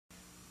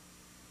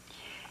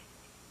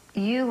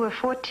You were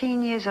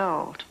 14 years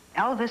old.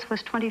 Elvis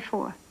was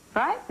 24,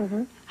 right?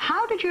 Mm-hmm.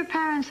 How did your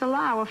parents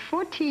allow a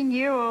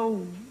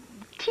 14-year-old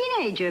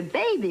teenager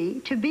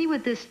baby to be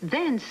with this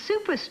then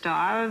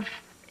superstar of...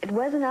 It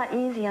was not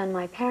easy on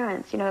my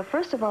parents. You know,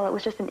 first of all, it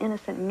was just an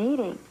innocent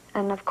meeting.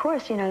 And of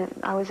course, you know,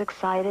 I was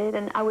excited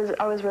and I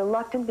was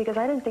reluctant because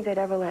I didn't think they'd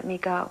ever let me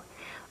go.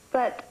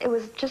 But it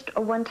was just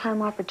a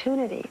one-time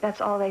opportunity. That's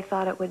all they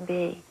thought it would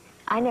be.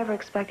 I never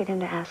expected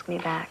him to ask me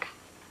back.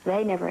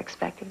 They never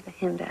expected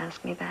him to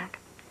ask me back.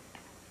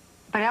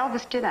 But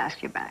Elvis did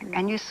ask you back,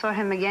 and you saw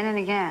him again and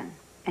again.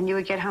 And you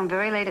would get home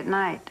very late at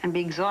night and be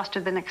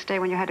exhausted the next day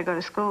when you had to go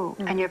to school.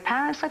 And your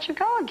parents let you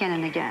go again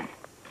and again.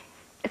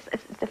 It's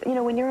you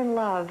know, when you're in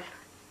love,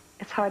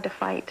 it's hard to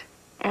fight.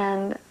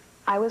 And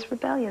I was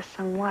rebellious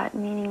somewhat,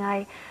 meaning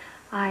I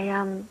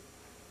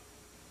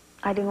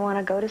didn't want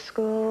to go to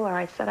school, or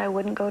I said I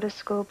wouldn't go to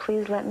school.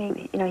 Please let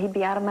me, you know, he'd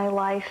be out of my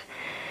life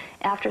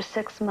after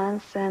 6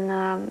 months,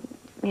 and,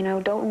 you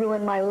know, don't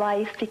ruin my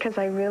life because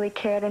I really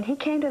cared. And he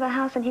came to the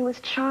house and he was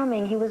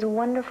charming. He was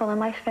wonderful, and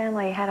my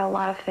family had a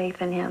lot of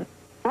faith in him.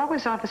 What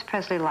was Elvis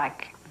Presley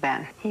like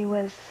then? He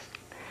was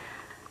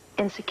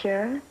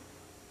insecure.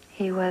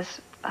 He was,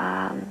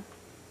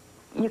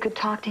 you could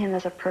talk to him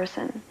as a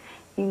person.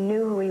 You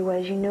knew who he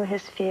was. You knew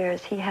his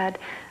fears. He had,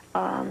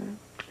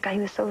 he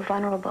was so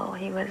vulnerable.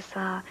 He was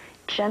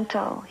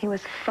gentle. He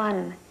was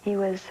fun. He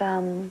was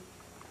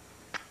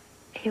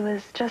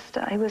just,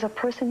 he was a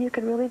person you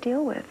could really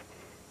deal with.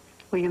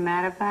 Were you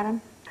mad about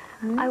him?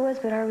 I was,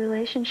 but our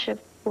relationship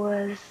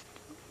was,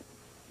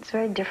 it's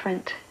very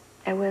different.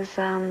 It was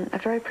a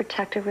very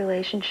protective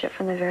relationship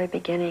from the very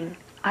beginning.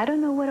 I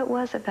don't know what it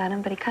was about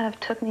him, but he kind of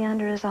took me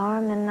under his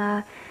arm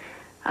and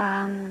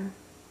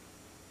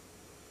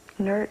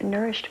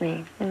nourished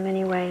me in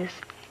many ways.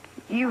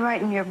 You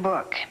write in your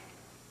book,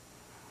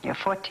 you're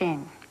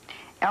 14.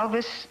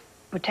 Elvis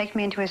would take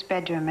me into his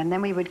bedroom, and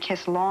then we would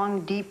kiss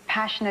long, deep,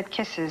 passionate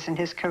kisses, and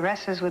his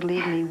caresses would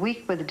leave me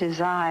weak with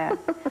desire.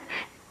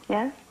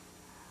 Yes,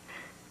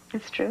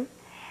 it's true.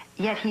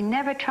 Yet he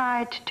never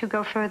tried to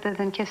go further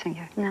than kissing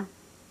you. No.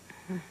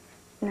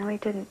 No, he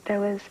didn't. There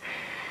was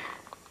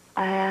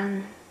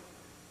an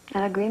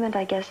agreement,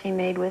 I guess, he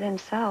made with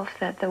himself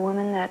that the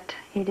woman that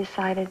he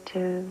decided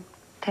to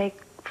take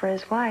for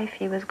his wife,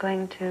 he was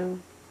going to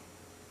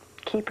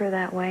keep her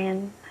that way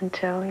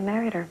until he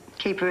married her.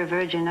 Keep her a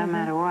virgin no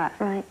matter what.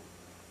 Right.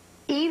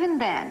 Even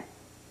then,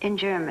 in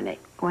Germany,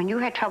 when you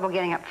had trouble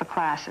getting up for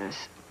classes,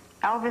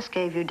 Elvis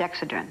gave you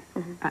Dexedrine.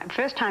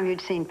 First time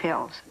you'd seen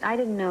pills. I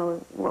didn't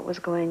know what was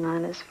going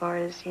on as far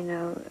as, you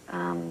know,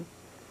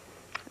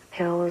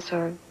 pills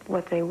or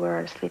what they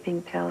were,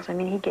 sleeping pills. I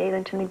mean, he gave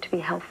them to me to be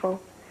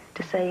helpful,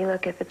 to say,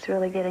 look, if it's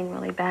really getting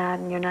really bad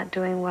and you're not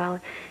doing well,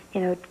 you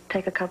know,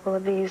 take a couple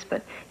of these.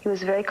 But he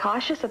was very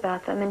cautious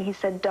about them, and he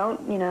said,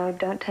 don't, you know,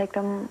 don't take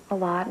them a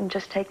lot, and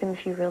just take them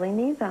if you really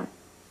need them.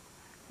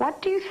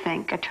 What do you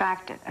think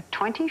attracted a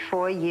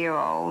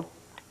 24-year-old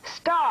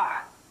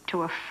star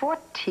to a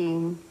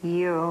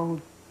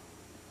 14-year-old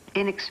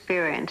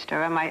inexperienced?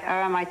 Or am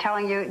I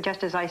telling you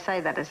just as I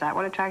say that? Is that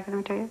what attracted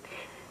him to you?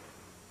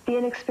 The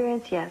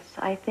inexperience, yes.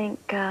 I think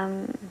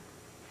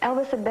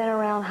Elvis had been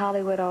around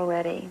Hollywood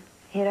already.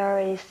 He had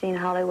already seen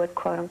Hollywood,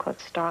 quote-unquote,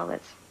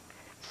 starlets.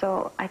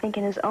 So I think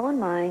in his own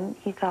mind,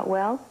 he thought,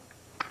 well,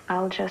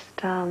 I'll just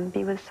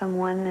be with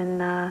someone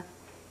and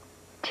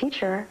teach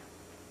her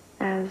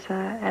as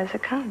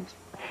it comes.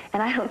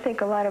 And I don't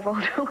think a lot of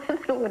older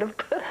women would have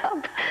put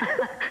up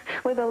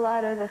with a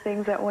lot of the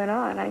things that went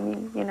on. I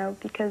mean, you know,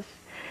 because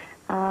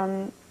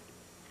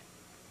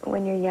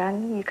when you're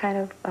young, you kind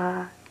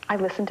of... I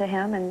listened to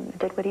him and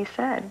did what he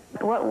said.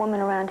 What woman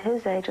around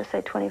his age, let's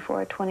say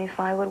 24 or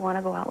 25, would want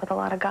to go out with a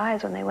lot of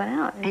guys when they went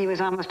out? He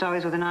was almost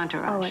always with an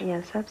entourage. Oh,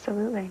 yes,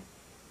 absolutely.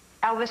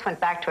 Elvis went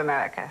back to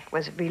America,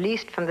 was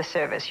released from the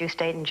service. You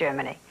stayed in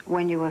Germany.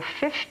 When you were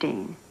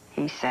 15,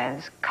 he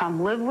says,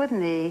 come live with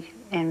me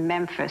in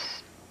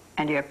Memphis.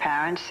 And your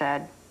parents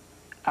said,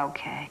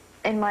 okay.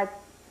 In my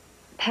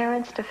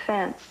parents'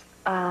 defense,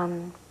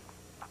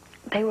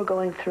 they were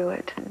going through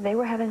it. They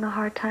were having a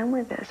hard time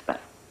with this, but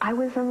I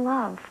was in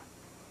love.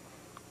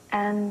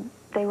 And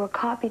they were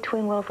caught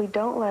between, well, if we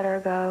don't let her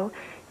go,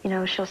 you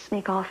know, she'll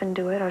sneak off and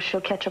do it, or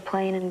she'll catch a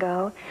plane and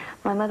go.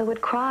 My mother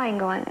would cry and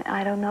go,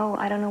 I don't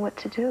know what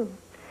to do.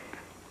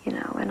 You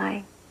know, and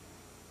I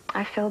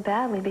feel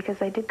badly because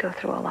they did go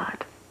through a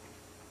lot.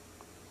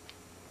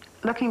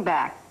 Looking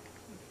back,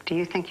 do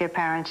you think your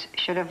parents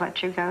should have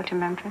let you go to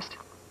Memphis?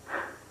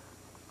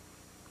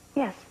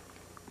 Yes.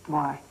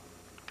 Why?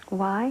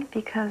 Why?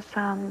 Because,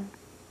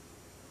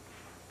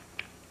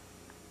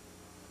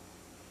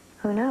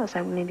 who knows?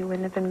 I maybe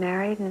wouldn't have been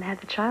married and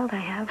had the child I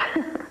have.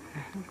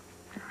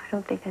 I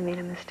don't think they made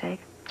a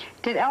mistake.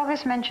 Did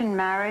Elvis mention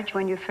marriage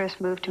when you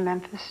first moved to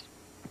Memphis?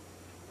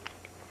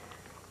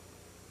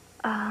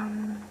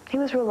 He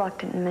was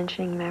reluctant in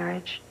mentioning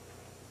marriage.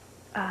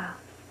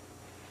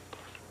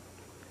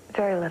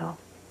 Very little.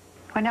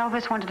 When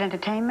Elvis wanted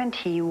entertainment,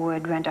 he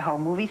would rent a whole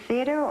movie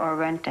theater or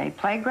rent a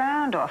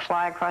playground or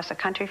fly across the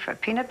country for a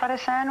peanut butter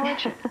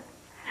sandwich.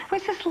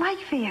 What was this like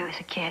for you as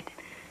a kid?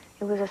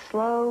 It was a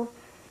slow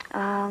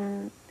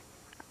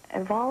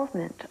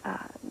involvement.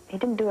 He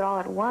didn't do it all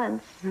at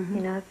once. Mm-hmm.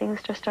 You know,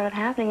 things just started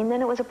happening. And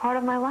then it was a part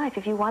of my life.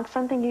 If you want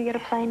something, you get a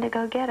plane to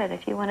go get it.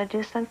 If you want to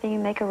do something, you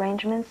make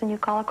arrangements and you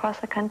call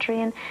across the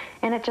country, and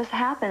it just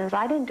happens.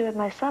 I didn't do it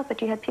myself,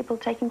 but you had people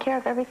taking care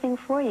of everything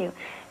for you.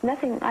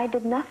 I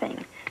did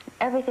nothing.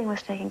 Everything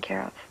was taken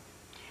care of.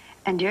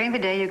 And during the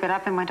day, you got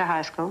up and went to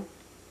high school.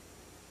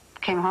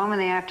 Came home in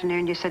the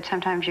afternoon. You said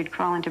sometimes you'd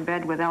crawl into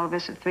bed with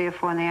Elvis at 3 or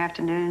 4 in the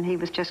afternoon, and he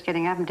was just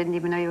getting up and didn't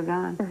even know you were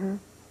gone. Mm-hmm.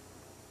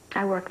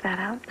 I worked that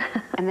out.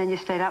 And then you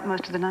stayed up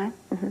most of the night?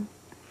 Mm-hmm.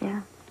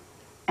 Yeah.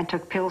 And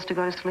took pills to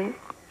go to sleep?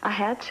 I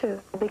had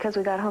to. Because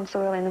we got home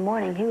so early in the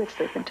morning, he would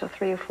sleep until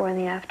 3 or 4 in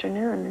the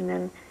afternoon, and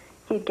then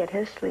he'd get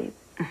his sleep.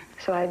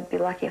 So I'd be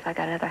lucky if I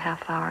got another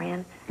half hour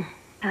in.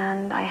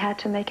 And I had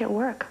to make it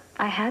work.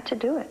 I had to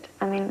do it.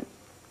 I mean,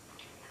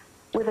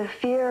 with a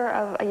fear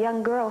of a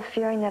young girl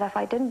fearing that if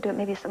I didn't do it,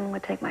 maybe someone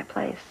would take my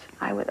place.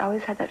 I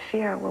always had that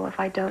fear, well,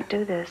 if I don't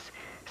do this,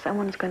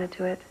 someone's going to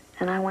do it,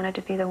 and I wanted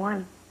to be the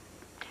one.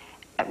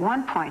 At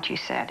one point, you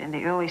said, in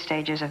the early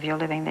stages of your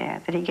living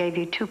there, that he gave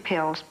you 2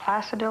 pills.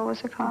 Placidil,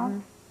 was it called?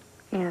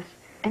 Mm-hmm. Yes.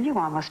 And you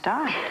almost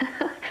died.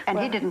 And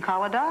well, he didn't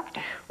call a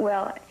doctor.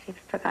 Well, he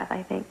forgot,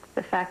 I think,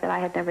 the fact that I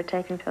had never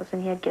taken pills,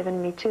 and he had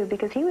given me 2,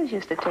 because he was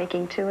used to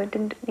taking 2. It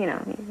didn't,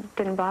 it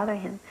didn't bother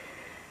him.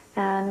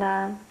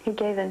 And he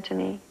gave them to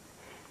me,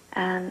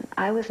 and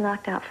I was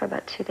knocked out for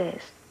about 2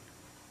 days.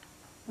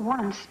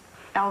 Once,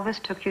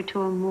 Elvis took you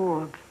to a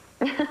morgue.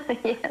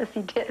 Yes,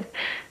 he did.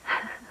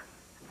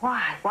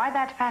 Why? Why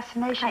that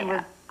fascination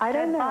with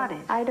dead bodies?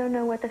 I don't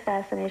know what the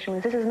fascination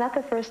was. This is not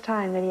the first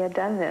time that he had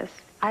done this.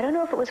 I don't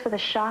know if it was for the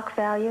shock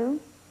value,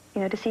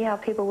 to see how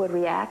people would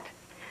react,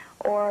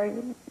 or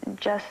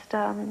just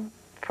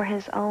for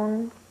his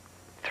own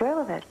thrill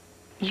of it.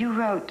 You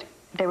wrote,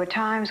 there were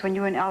times when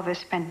you and Elvis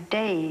spent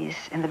days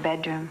in the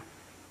bedroom.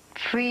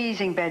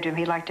 Freezing bedroom,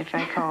 he liked it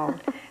very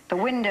cold. The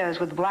windows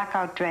with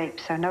blackout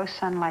drapes so no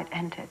sunlight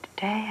entered,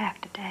 day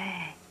after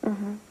day.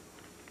 Mm-hmm.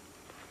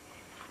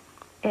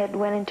 It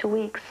went into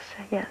weeks,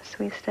 yes.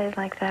 We stayed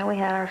like that. We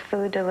had our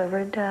food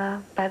delivered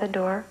by the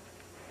door.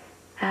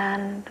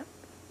 And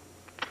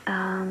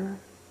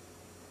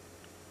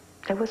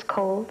it was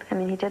cold. I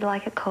mean, he did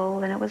like it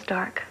cold, and it was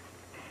dark.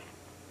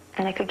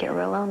 And it could get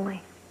real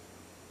lonely.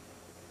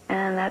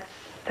 And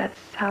that's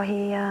how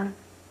he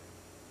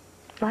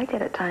liked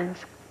it at times.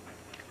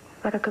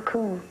 Like a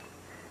cocoon.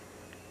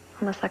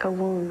 Almost like a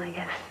womb, I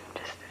guess.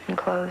 Just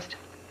enclosed.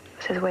 It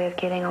was his way of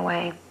getting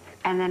away.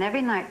 And then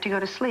every night to go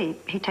to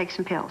sleep, he'd take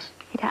some pills.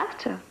 He'd have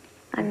to.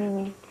 I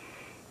mean,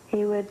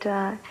 he would,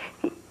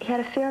 he had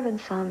a fear of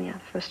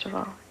insomnia, first of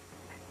all.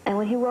 And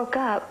when he woke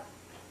up,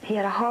 he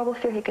had a horrible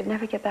fear he could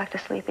never get back to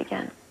sleep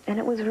again. And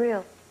it was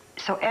real.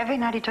 So every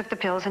night he took the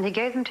pills, and he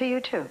gave them to you,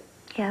 too?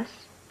 Yes.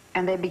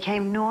 And they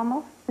became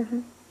normal?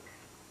 Mm-hmm.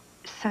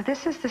 So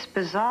this is this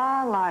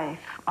bizarre life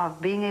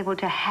of being able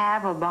to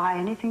have or buy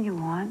anything you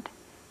want,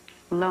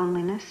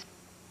 loneliness,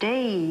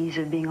 days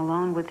of being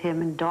alone with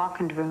him in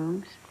darkened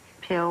rooms,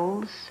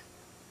 pills,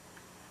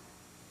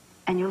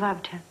 and you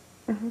loved him.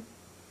 Mm-hmm.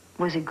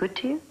 Was he good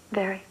to you?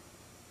 Very.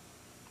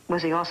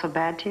 Was he also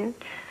bad to you?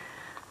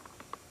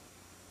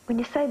 When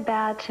you say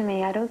bad to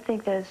me, I don't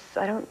think it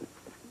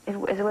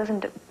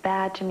wasn't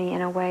bad to me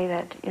in a way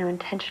that,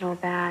 intentional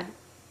bad.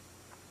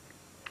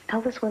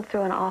 Elvis went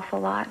through an awful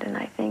lot, and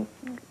I think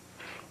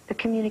the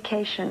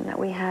communication that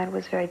we had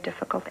was very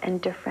difficult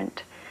and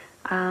different.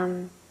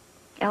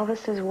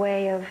 Elvis's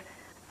way of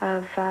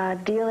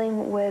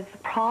dealing with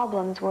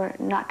problems were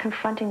not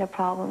confronting the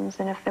problems,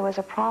 and if there was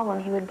a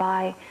problem, he would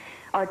buy,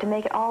 or to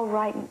make it all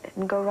right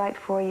and go right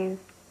for you,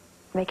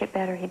 make it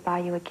better, he'd buy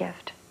you a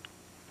gift.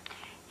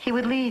 He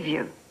would leave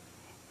you.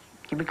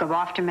 He would go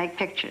off to make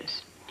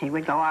pictures. He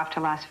would go off to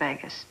Las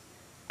Vegas.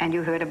 And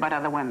you heard about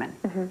other women.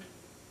 Mm-hmm.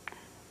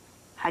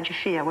 How'd you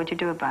feel? What'd you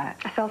do about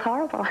it? I felt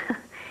horrible.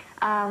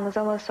 It was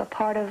almost a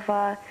part of,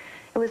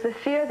 it was the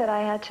fear that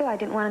I had too. I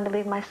didn't want him to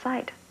leave my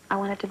sight. I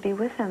wanted to be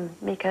with him,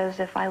 because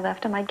if I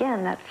left him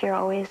again, that fear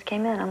always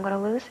came in. I'm going to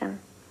lose him.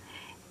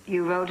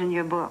 You wrote in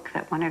your book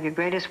that one of your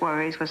greatest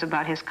worries was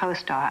about his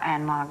co-star,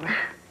 Anne Margaret.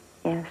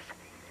 Yes,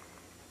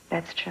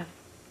 that's true.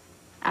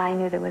 I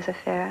knew there was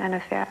an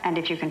affair. And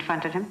if you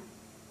confronted him?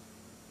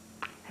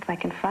 If I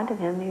confronted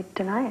him, he'd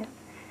deny it.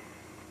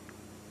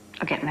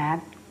 Or get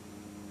mad?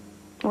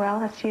 Well,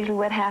 that's usually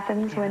what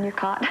happens when you're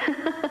caught.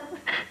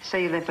 So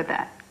you live with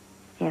that?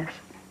 Yes.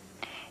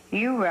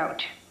 You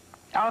wrote,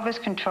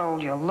 Elvis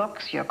controlled your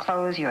looks, your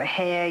clothes, your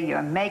hair,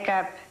 your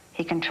makeup.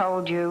 He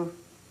controlled you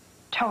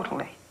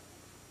totally.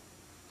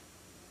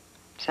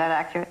 Is that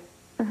accurate?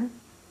 Mm-hmm.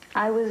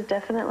 I was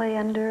definitely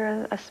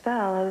under a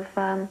spell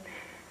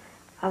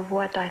of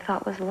what I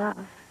thought was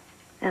love.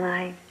 And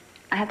I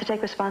had to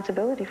take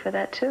responsibility for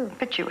that, too.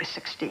 But you were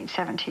 16,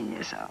 17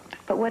 years old.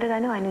 But what did I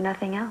know? I knew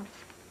nothing else.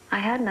 I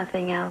had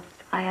nothing else.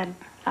 I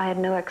had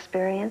no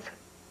experience,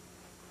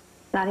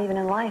 not even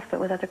in life,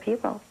 but with other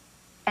people.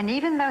 And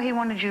even though he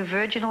wanted you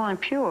virginal and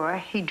pure,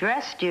 he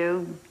dressed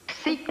you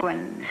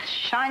sequins,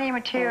 shiny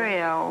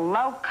material,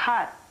 low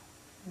cut,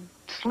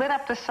 slit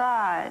up the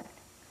side.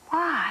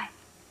 Why?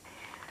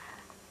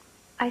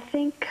 I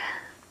think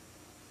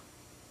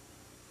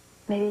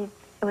maybe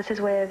it was his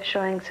way of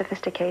showing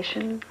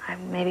sophistication.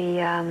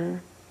 Maybe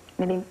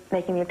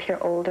making me appear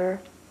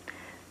older.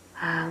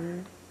 I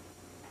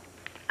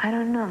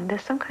don't know.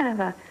 There's some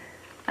kind of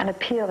an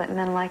appeal that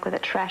men like with a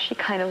trashy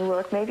kind of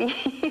look. Maybe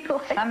he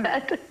liked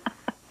that.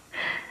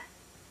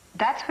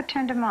 That's what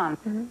turned him on.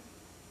 Mm-hmm.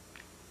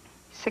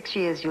 6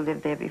 years you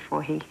lived there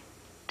before he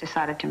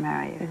decided to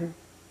marry you. Mm-hmm.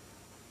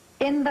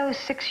 In those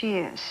 6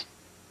 years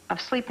of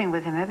sleeping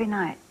with him every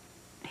night,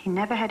 he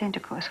never had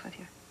intercourse with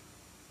you.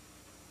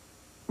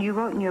 You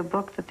wrote in your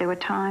book that there were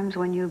times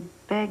when you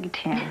begged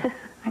him.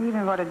 I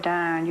even wrote it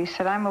down. You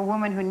said, "I'm a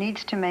woman who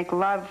needs to make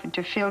love and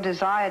to feel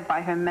desired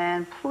by her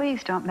man.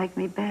 Please don't make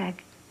me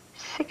beg."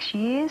 6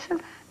 years of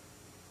that?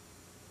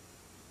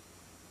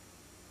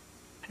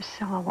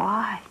 Priscilla,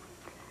 why?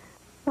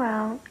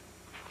 Well,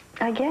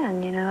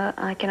 again, you know,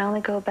 I can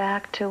only go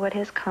back to what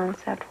his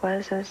concept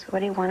was as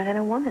what he wanted in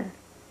a woman.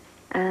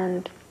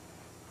 And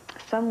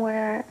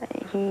somewhere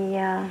he,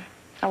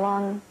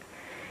 along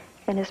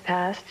in his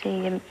past,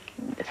 he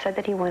said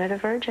that he wanted a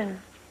virgin.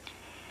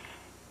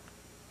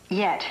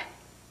 Yet,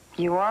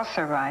 you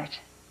also write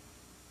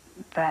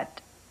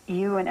that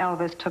you and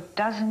Elvis took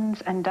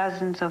dozens and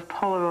dozens of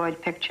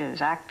Polaroid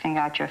pictures acting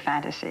out your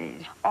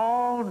fantasies.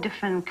 All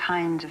different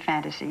kinds of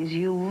fantasies.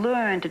 You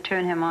learned to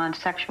turn him on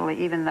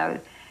sexually even though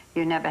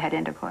you never had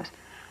intercourse.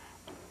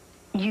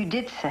 You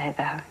did say,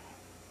 though,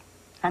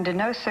 under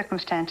no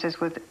circumstances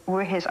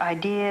were his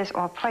ideas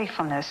or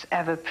playfulness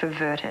ever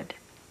perverted.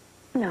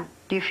 No.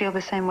 Do you feel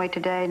the same way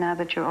today now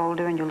that you're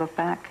older and you look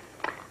back?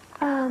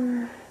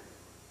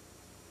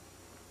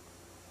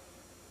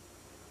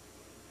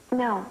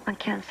 No, I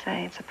can't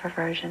say it's a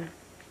perversion.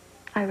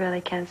 I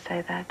really can't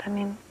say that. I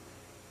mean,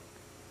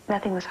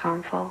 nothing was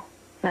harmful.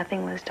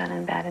 Nothing was done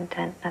in bad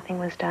intent. Nothing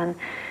was done,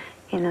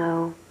 you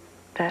know,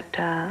 that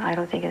I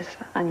don't think is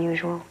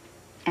unusual.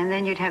 And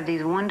then you'd have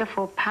these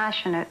wonderful,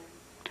 passionate,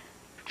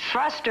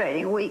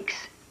 frustrating weeks,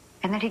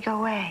 and then he'd go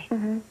away.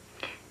 Mm-hmm. And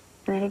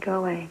then he'd go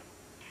away.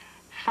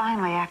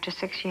 Finally, after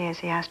 6 years,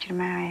 he asked you to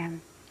marry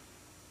him.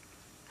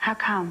 How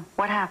come?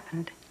 What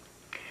happened?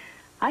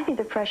 I think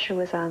the pressure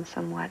was on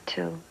somewhat,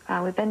 too.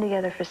 We've been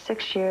together for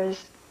 6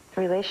 years.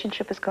 The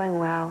relationship is going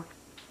well.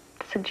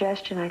 The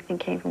suggestion, I think,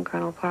 came from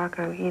Colonel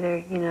Parker. Either,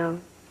 you know,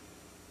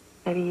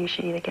 maybe you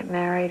should either get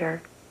married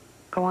or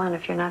go on.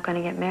 If you're not going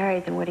to get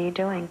married, then what are you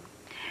doing?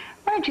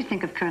 What did you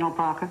think of Colonel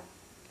Parker,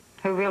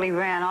 who really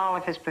ran all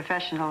of his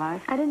professional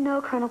life? I didn't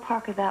know Colonel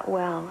Parker that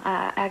well.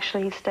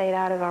 Actually, he stayed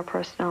out of our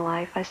personal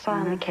life. I saw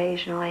him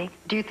occasionally.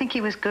 Do you think he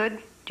was good?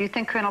 Do you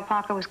think Colonel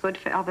Parker was good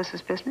for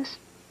Elvis's business?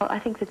 Well, I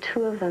think the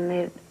two of them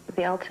made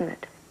the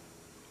ultimate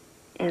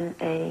in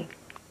a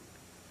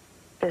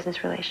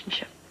business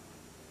relationship.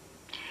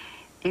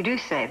 You do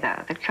say,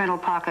 though, that Colonel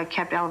Parker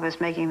kept Elvis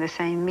making the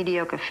same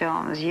mediocre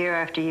films year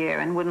after year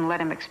and wouldn't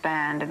let him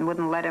expand and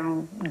wouldn't let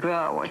him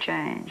grow or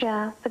change.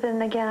 Yeah, but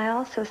then again, I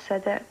also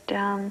said that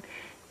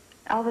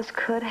Elvis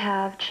could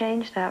have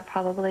changed that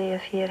probably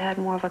if he had had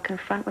more of a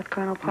confront with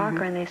Colonel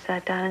Parker and they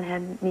sat down and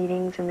had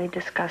meetings and they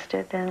discussed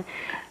it. Then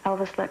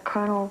Elvis let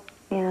Colonel,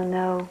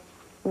 know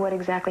what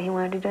exactly he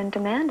wanted to do and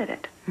demanded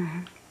it.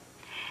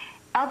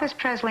 Elvis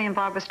Presley and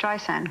Barbra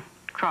Streisand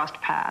crossed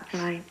paths.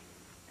 Right.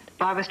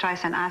 Barbra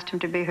Streisand asked him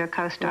to be her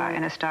co-star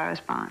in A Star Is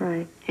Born.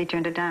 Right. He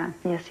turned it down.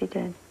 Yes, he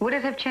did. Would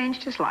it have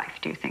changed his life,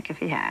 do you think, if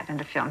he had, and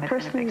the film had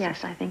Personally, been a big yes,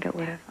 success? I think it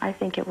would have. I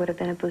think it would have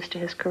been a boost to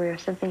his career,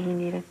 something he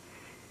needed.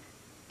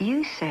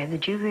 You said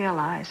that you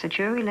realized that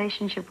your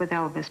relationship with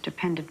Elvis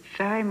depended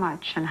very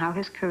much on how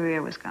his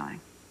career was going.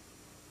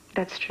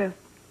 That's true.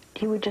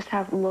 He would just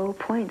have low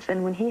points,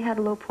 and when he had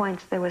low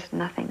points, there was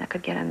nothing that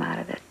could get him out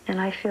of it. And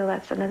I feel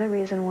that's another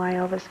reason why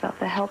Elvis felt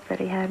the help that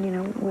he had,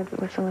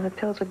 with some of the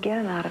pills would get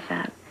him out of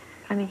that.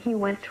 I mean, he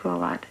went through a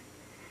lot.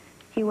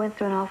 He went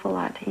through an awful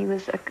lot.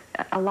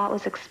 A lot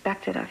was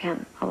expected of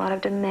him. A lot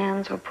of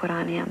demands were put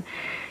on him.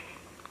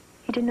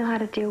 He didn't know how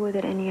to deal with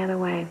it any other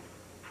way.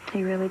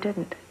 He really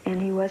didn't.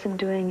 And he wasn't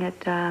doing it,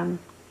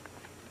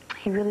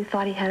 he really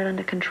thought he had it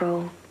under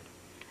control.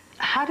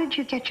 How did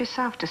you get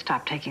yourself to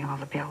stop taking all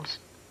the pills?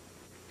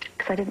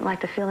 Because I didn't like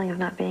the feeling of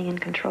not being in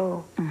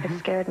control. It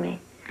scared me.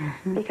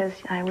 Because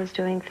I was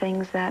doing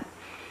things that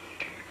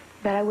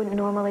I wouldn't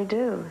normally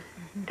do.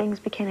 Things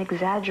became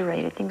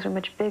exaggerated. Things were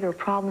much bigger.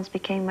 Problems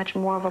became much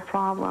more of a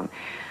problem.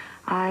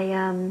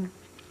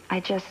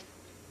 I just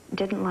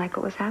didn't like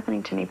what was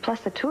happening to me. Plus,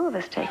 the two of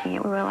us taking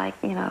it, we were like,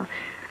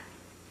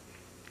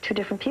 two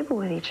different people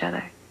with each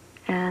other.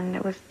 And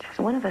it was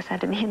one of us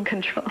had to be in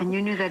control. And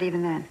you knew that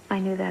even then? I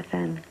knew that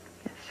then,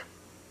 yes.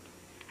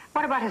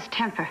 What about his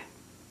temper?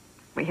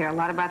 We hear a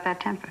lot about that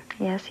temper.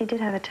 Yes, he did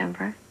have a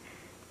temper.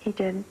 He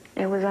did.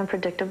 It was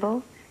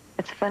unpredictable.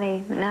 It's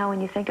funny now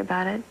when you think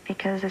about it,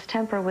 because his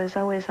temper was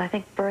always, I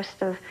think,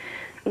 bursts of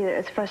either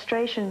it's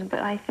frustration, but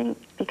I think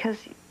because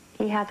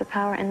he had the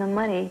power and the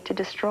money to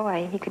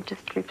destroy. He could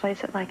just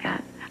replace it like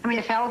that. I mean,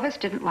 if Elvis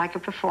didn't like a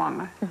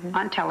performer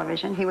on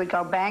television, he would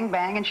go bang,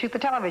 bang, and shoot the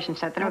television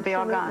set. Then it would be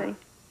all gone.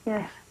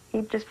 Yes.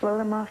 He'd just blow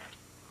them off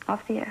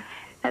the air.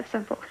 That's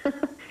simple.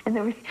 And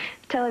the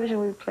television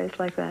would be placed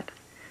like that.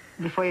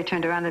 Before you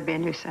turned around, there'd be a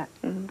new set.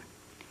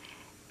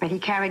 But he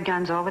carried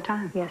guns all the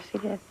time. Yes, he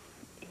did.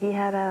 He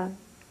had a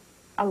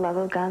love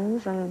of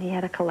guns, and he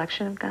had a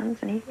collection of guns,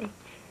 and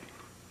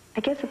I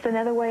guess it's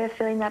another way of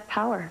feeling that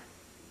power.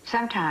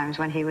 Sometimes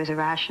when he was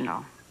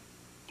irrational,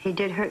 he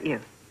did hurt you.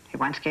 He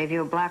once gave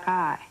you a black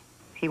eye.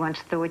 He once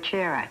threw a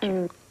chair at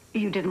you.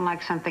 You didn't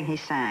like something he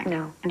sang.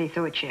 No. And he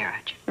threw a chair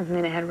at you.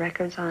 And it had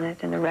records on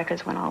it, and the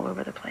records went all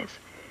over the place.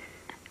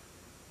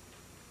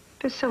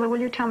 Priscilla, will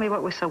you tell me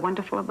what was so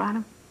wonderful about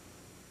him?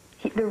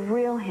 The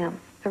real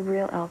him, the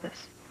real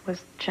Elvis,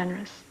 was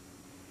generous,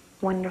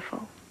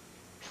 wonderful,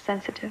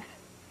 sensitive,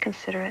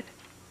 considerate.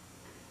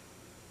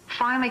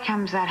 Finally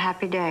comes that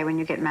happy day when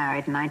you get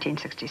married in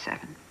 1967.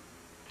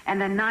 And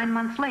then 9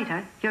 months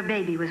later, your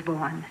baby was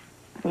born.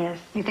 Yes.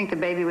 You think the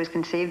baby was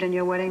conceived in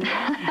your wedding?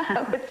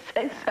 I would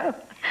say so.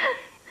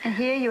 And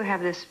here you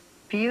have this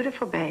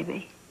beautiful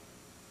baby.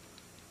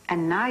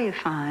 And now you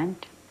find,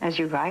 as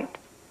you write,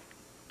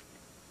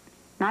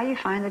 now you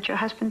find that your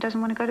husband doesn't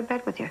want to go to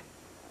bed with you.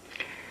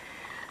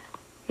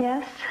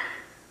 Yes.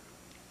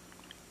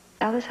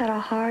 Elvis had a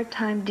hard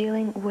time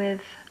dealing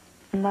with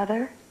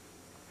mother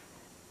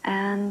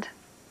and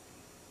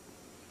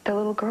the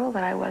little girl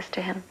that I was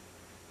to him.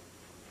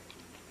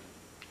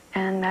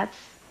 And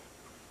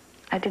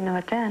I didn't know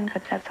it then,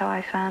 but that's how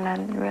I found out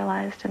and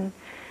realized in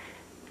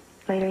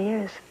later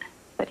years.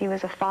 But he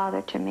was a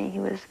father to me.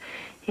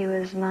 He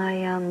was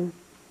my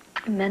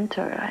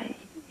mentor.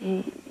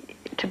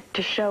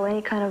 To show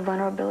any kind of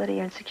vulnerability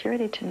or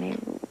insecurity to me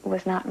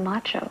was not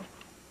macho,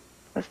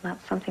 was not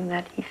something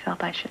that he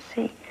felt I should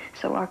see.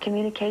 So our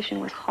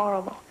communication was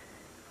horrible.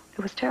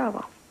 It was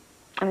terrible.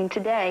 I mean,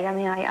 today,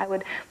 I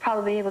would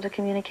probably be able to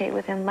communicate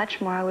with him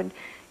much more. I would,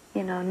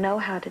 know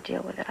how to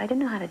deal with it. I didn't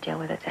know how to deal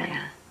with it then.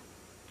 Yeah.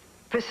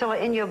 Priscilla,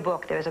 in your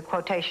book, there is a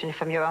quotation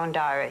from your own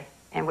diary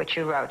in which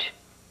you wrote,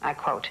 I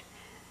quote,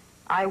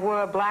 "I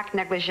wore a black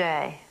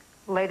negligee,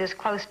 laid as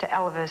close to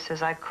Elvis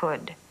as I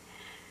could.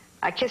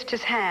 I kissed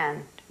his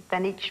hand,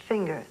 then each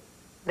finger,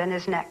 then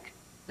his neck,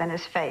 then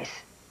his face.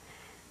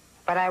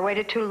 But I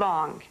waited too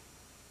long.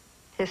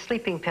 His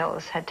sleeping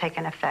pills had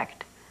taken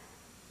effect.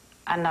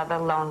 Another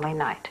lonely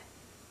night."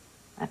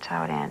 That's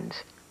how it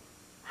ends.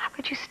 How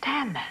could you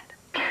stand that?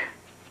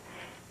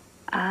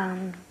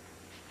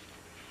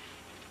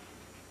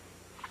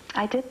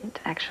 I didn't,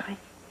 actually.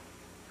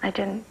 I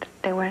didn't.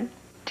 There weren't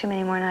too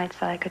many more nights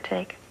that I could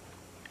take.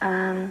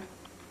 You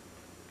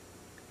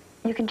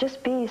can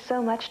just be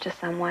so much to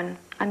someone.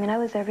 I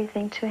was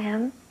everything to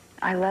him.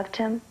 I loved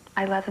him.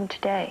 I love him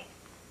today.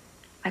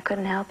 I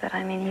couldn't help it.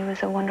 He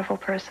was a wonderful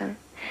person.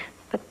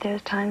 But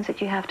there's times that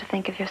you have to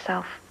think of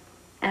yourself.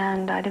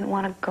 And I didn't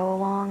want to go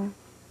along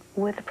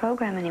with the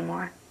program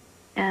anymore.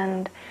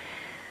 And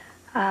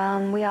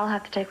we all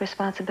have to take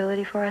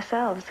responsibility for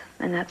ourselves.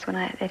 And that's when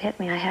it hit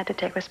me. I had to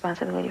take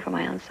responsibility for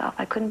my own self.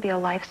 I couldn't be a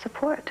life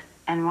support.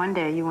 And one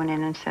day you went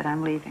in and said,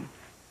 "I'm leaving."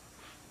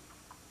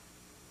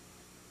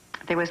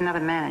 There was another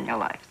man in your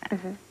life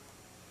then.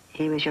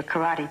 He was your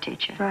karate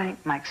teacher, right?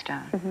 Mike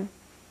Stone.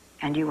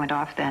 And you went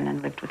off then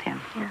and lived with him.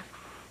 Yeah.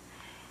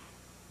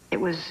 It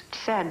was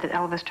said that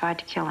Elvis tried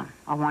to kill him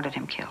or wanted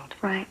him killed.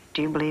 Right.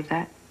 Do you believe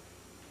that?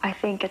 I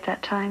think at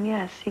that time,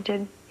 yes, he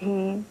did.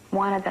 He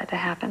wanted that to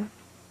happen.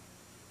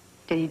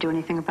 Did he do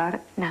anything about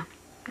it? No.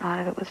 A lot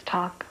of it was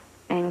talk,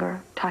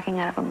 anger, talking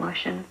out of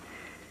emotion.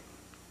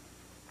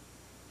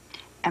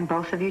 And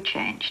both of you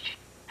changed.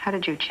 How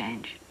did you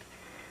change?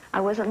 I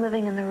wasn't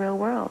living in the real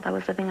world. I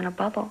was living in a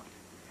bubble.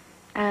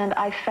 And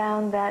I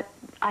found that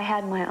I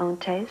had my own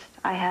taste.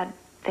 I had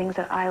things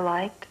that I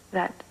liked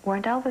that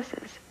weren't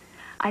Elvis's.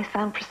 I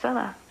found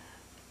Priscilla.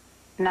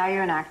 Now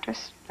you're an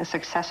actress, a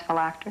successful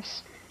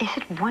actress. Is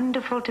it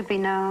wonderful to be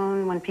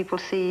known when people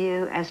see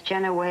you as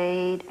Jenna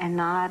Wade and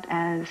not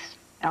as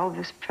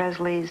Elvis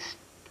Presley's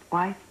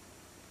wife?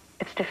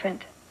 It's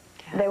different.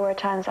 Yeah. There were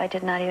times I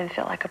did not even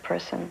feel like a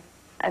person.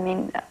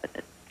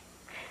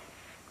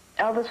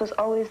 Elvis was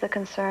always the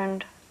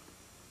concerned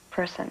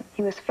person.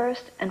 He was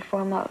first and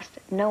foremost.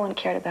 No one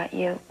cared about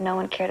you. No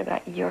one cared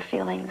about your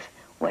feelings,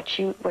 what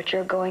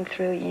you're going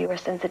through, your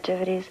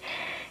sensitivities.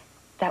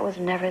 That was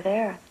never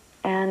there.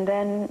 And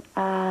then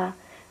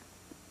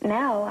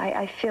now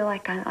I feel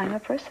like I'm a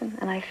person,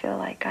 and I feel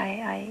like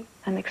I'm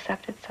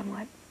accepted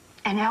somewhat.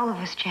 And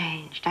Elvis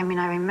changed. I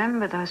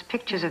remember those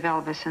pictures of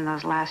Elvis in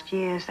those last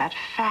years, that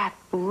fat,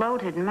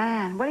 bloated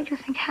man. What did you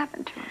think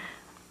happened to him?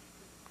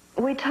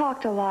 We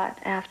talked a lot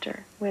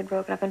after we had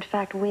broken up. In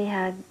fact, we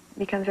had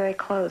become very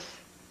close.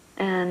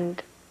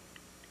 And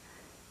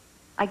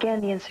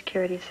again, the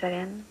insecurity set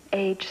in,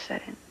 age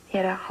set in. He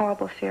had a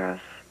horrible fear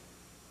of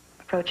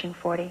approaching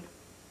 40. It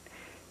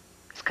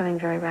was coming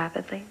very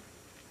rapidly.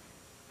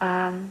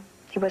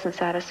 He wasn't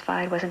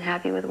satisfied, wasn't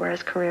happy with where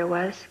his career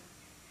was.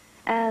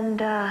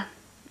 And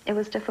it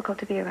was difficult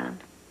to be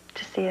around.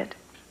 to see it.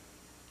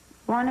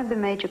 One of the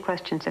major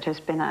questions that has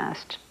been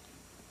asked,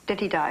 did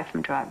he die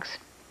from drugs?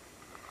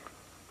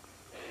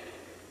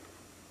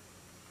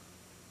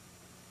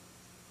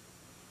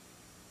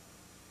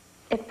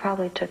 It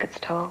probably took its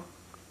toll.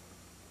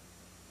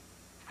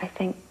 I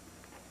think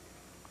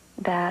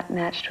that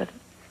matched with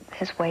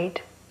his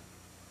weight,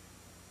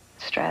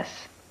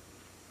 stress.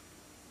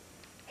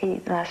 The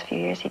last few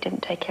years, he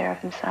didn't take care of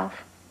himself.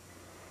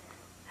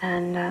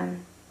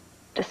 And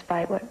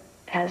despite what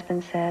has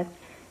been said,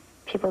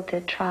 people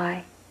did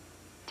try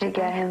to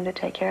get him to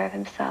take care of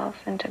himself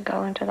and to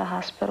go into the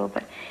hospital,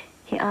 but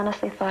he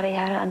honestly thought he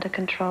had it under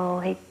control.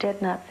 He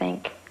did not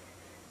think,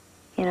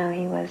 he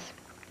was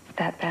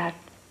that bad.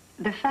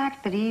 The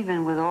fact that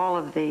even with all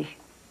of the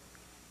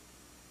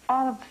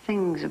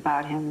things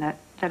about him that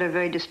are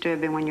very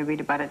disturbing when you read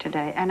about it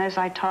today, and as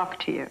I talk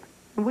to you,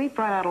 we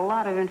brought out a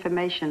lot of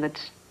information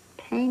that's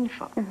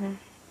painful,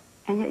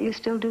 and yet you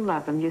still do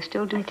love him. You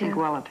still do think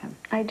well of him.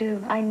 I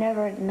do. I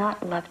never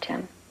not loved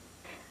him.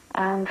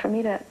 For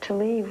me to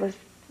leave was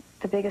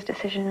the biggest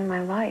decision in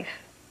my life.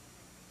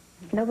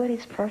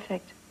 Nobody's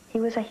perfect. He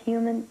was a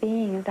human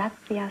being. That's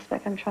the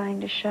aspect I'm trying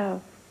to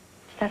show.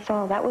 That's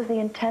all. That was the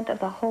intent of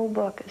the whole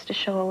book, is to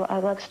show a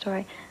love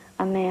story,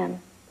 a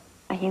man,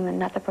 a human,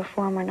 not the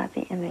performer, not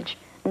the image,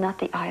 not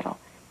the idol.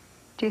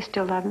 Do you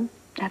still love him?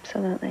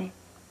 Absolutely.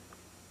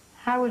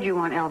 How would you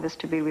want Elvis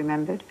to be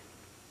remembered?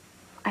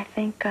 I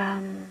think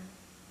the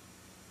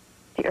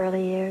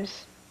early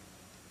years,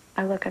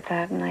 I look at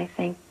that and I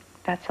think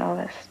that's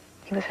Elvis.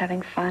 He was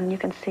having fun. You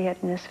can see it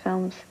in his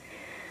films.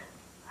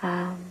 He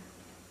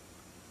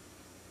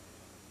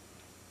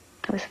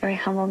was a very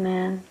humble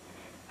man,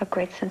 a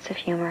great sense of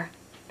humor.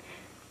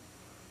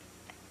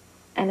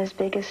 And his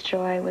biggest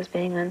joy was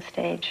being on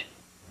stage.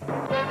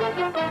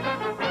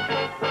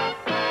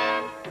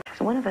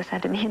 So one of us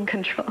had to be in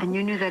control. And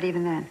you knew that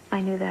even then?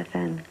 I knew that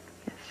then,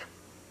 yes.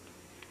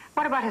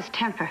 What about his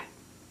temper?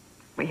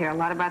 We hear a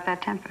lot about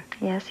that temper.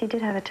 Yes, he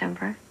did have a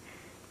temper.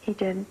 He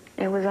did.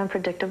 It was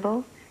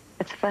unpredictable.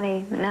 It's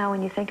funny now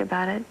when you think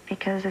about it,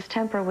 because his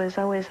temper was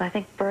always, I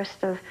think,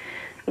 bursts of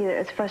either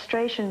it's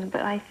frustration,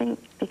 but I think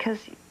because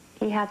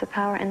he had the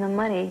power and the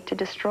money to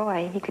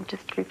destroy, he could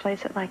just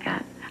replace it like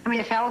that. I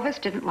mean, if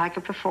Elvis didn't like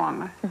a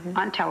performer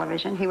on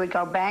television, he would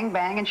go bang,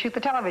 bang, and shoot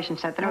the television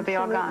set. Then it would be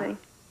all gone.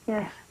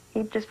 Yes.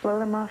 He'd just blow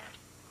them off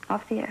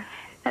the air.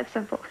 That's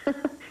simple.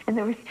 And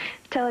then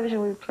television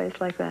would be replaced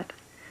like that.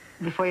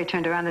 Before you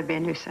turned around, there'd be a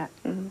new set.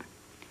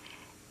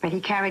 But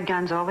he carried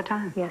guns all the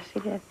time. Yes, he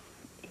did.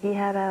 He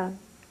had a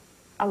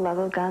love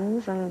of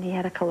guns, and he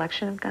had a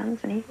collection of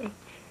guns, and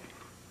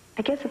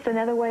I guess it's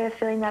another way of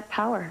feeling that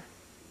power.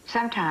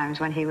 Sometimes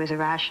when he was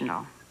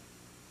irrational,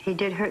 he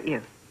did hurt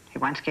you. He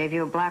once gave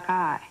you a black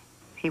eye.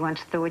 He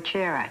once threw a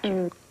chair at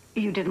you.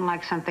 You didn't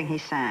like something he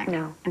sang.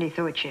 No. And he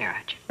threw a chair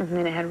at you.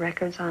 And it had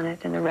records on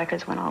it, and the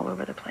records went all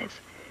over the place.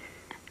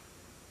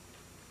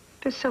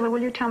 Priscilla,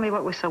 will you tell me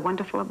what was so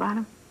wonderful about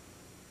him?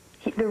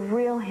 The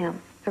real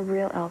him, the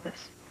real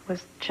Elvis,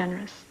 was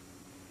generous,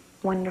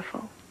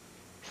 wonderful,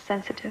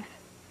 sensitive,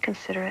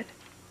 considerate.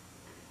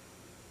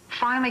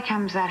 Finally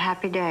comes that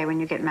happy day when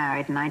you get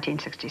married in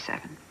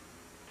 1967.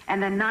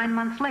 And then 9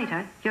 months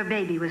later, your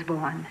baby was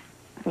born.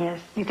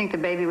 Yes. You think the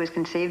baby was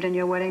conceived in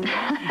your wedding?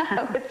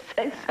 I would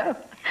say so.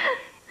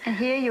 And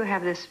here you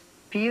have this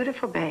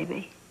beautiful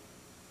baby.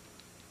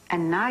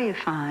 And now you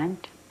find,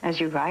 as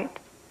you write,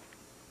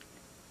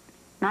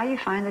 now you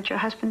find that your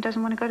husband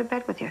doesn't want to go to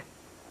bed with you.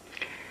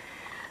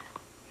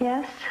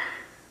 Yes.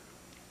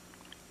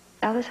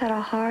 Elvis had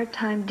a hard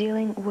time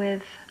dealing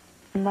with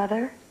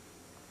mother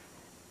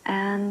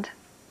and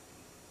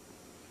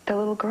the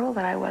little girl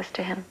that I was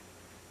to him.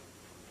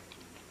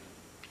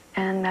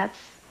 And I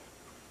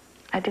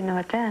didn't know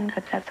it then,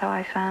 but that's how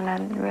I found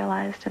out and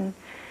realized in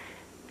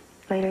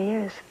later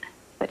years.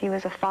 But he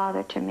was a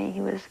father to me.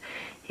 He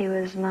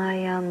was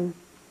my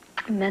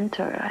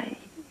mentor.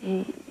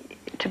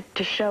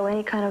 To show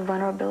any kind of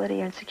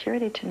vulnerability or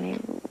insecurity to me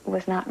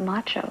was not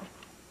macho.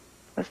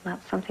 Was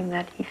not something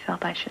that he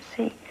felt I should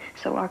see.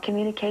 So our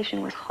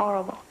communication was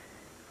horrible.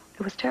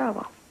 It was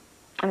terrible.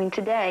 I mean,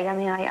 today,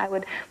 I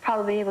would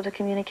probably be able to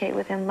communicate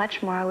with him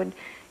much more. I would,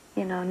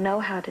 know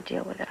how to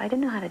deal with it. I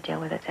didn't know how to deal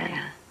with it then.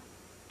 Yeah.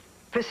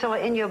 Priscilla,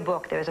 in your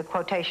book, there's a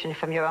quotation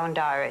from your own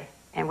diary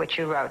in which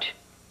you wrote,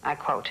 I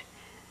quote,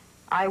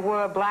 "I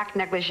wore a black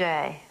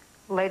negligee,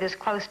 laid as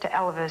close to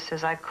Elvis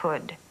as I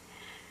could.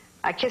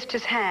 I kissed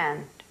his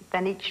hand,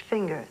 then each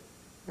finger,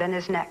 then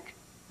his neck,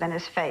 then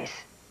his face.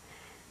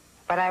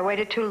 But I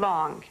waited too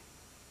long.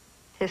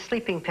 His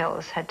sleeping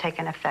pills had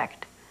taken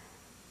effect.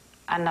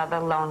 Another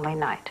lonely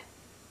night."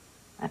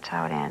 That's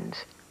how it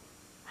ends.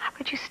 How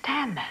could you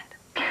stand that?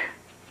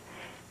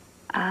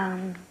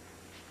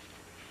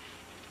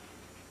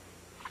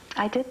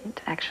 I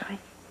didn't, actually.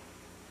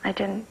 I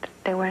didn't.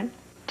 There weren't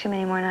too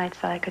many more nights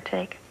that I could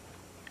take.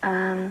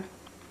 You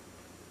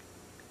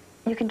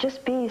can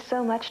just be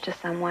so much to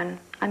someone.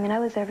 I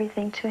was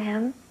everything to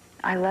him.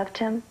 I loved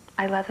him.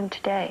 I love him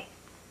today.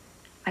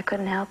 I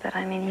couldn't help it.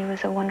 He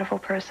was a wonderful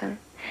person.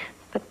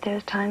 But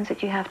there's times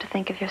that you have to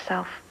think of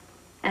yourself.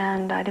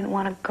 and I didn't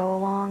want to go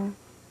along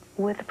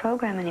with the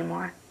program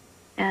anymore.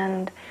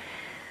 And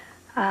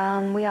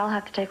we all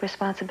have to take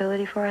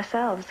responsibility for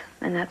ourselves,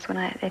 and that's when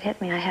it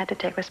hit me. I had to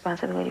take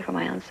responsibility for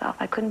my own self.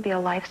 I couldn't be a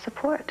life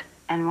support.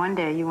 And one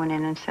day you went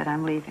in and said,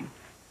 I'm leaving.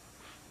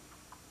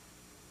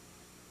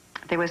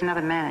 There was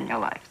another man in your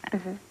life then.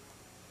 Mm-hmm.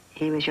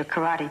 He was your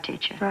karate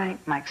teacher, right?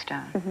 Mike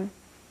Stone. Mm-hmm.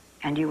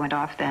 And you went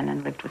off then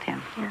and lived with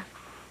him. Yeah.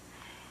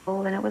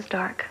 Well, then it was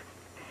dark,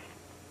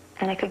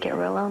 and it could get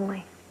real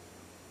lonely.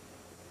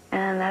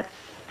 And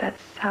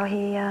that's how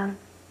he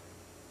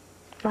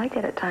liked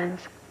it at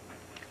times,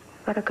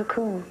 like a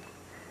cocoon,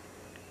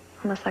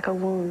 almost like a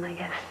womb, I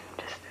guess,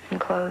 just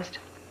enclosed.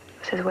 It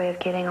was his way of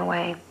getting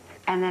away.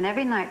 And then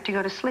every night to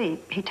go to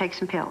sleep, he'd take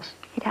some pills.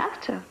 He'd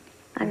have to.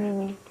 I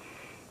mean,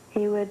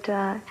 he would.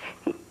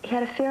 He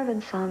had a fear of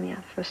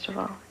insomnia, first of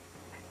all,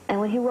 and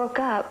when he woke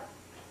up,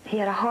 he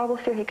had a horrible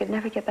fear he could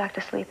never get back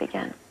to sleep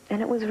again,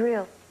 and it was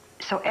real.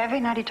 So every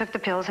night he took the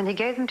pills, and he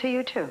gave them to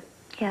you too.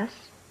 Yes.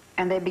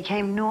 And they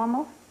became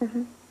normal?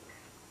 Mm-hmm.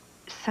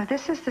 So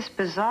this is this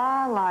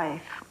bizarre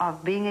life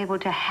of being able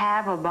to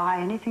have or buy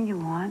anything you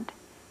want,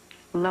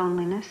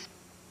 loneliness,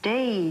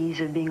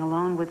 days of being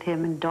alone with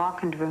him in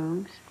darkened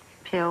rooms,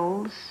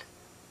 pills,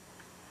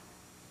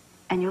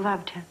 and you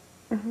loved him.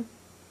 Mm-hmm.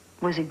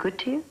 Was he good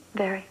to you?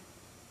 Very.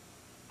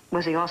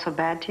 Was he also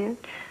bad to you?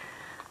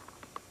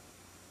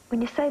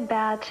 When you say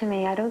bad to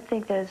me, I don't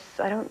think it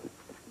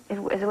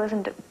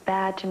wasn't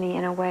bad to me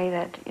in a way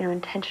that,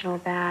 intentional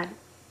bad.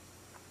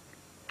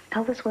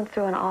 Elvis went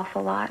through an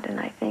awful lot, and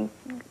I think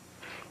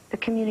the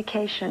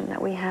communication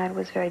that we had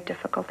was very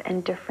difficult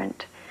and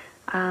different.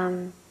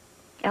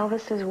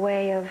 Elvis's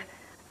way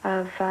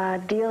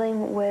of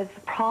dealing with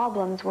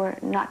problems were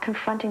not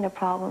confronting the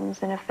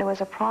problems, and if there was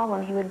a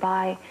problem, he would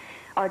buy,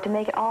 or to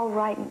make it all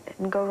right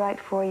and go right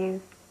for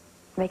you,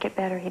 make it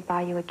better, he'd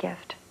buy you a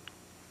gift.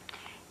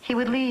 He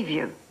would leave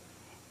you.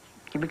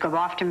 He would go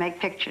off to make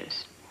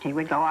pictures. He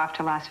would go off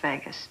to Las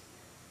Vegas.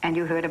 And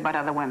you heard about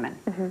other women.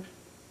 Mm-hmm.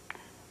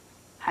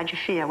 How'd you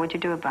feel? What'd you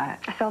do about it?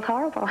 I felt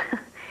horrible.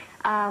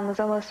 It was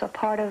almost a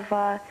part of,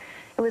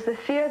 it was the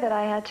fear that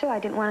I had too. I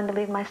didn't want him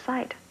to leave my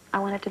sight. I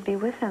wanted to be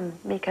with him,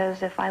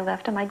 because if I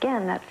left him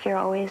again, that fear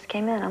always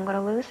came in. I'm going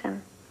to lose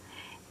him.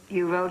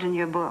 You wrote in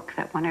your book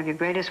that one of your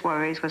greatest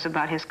worries was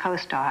about his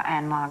co-star,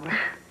 Anne Margaret.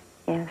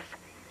 Yes,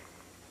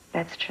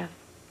 that's true.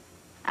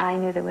 I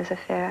knew there was an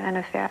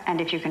affair.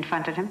 And if you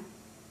confronted him?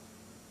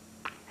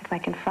 If I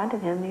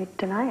confronted him, he'd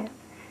deny it.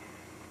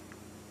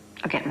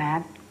 Or get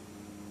mad?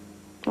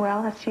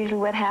 Well, that's usually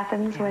what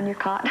happens when you're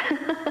caught.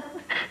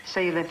 So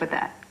you live with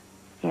that?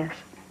 Yes.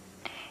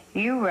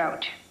 You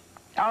wrote,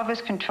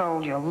 Elvis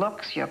controlled your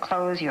looks, your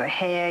clothes, your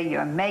hair,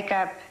 your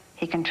makeup.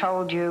 He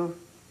controlled you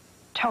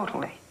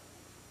totally.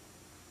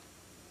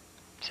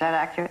 Is that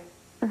accurate?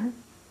 Mm-hmm.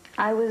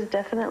 I was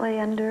definitely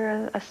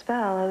under a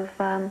spell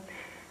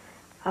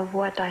of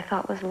what I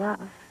thought was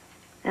love.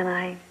 And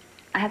I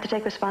had to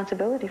take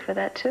responsibility for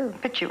that, too.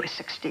 But you were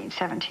 16,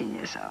 17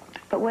 years old.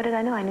 But what did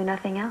I know? I knew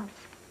nothing else.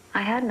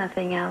 I had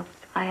nothing else.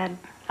 I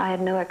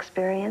had no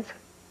experience,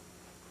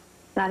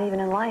 not even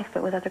in life,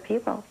 but with other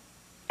people.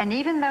 And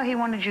even though he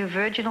wanted you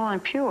virginal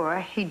and pure,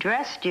 he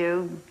dressed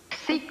you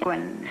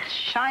sequins,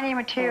 shiny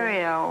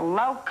material,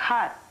 low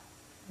cut,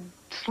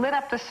 slit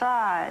up the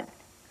side.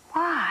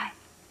 Why?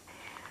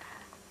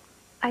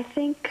 I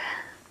think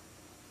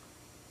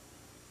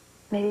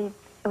maybe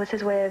it was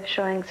his way of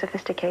showing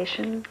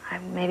sophistication.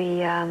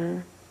 Maybe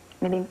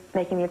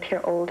making me appear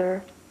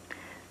older.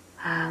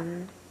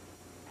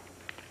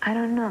 I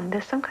don't know.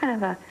 There's some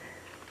kind of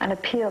an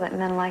appeal that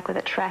men like with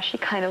a trashy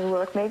kind of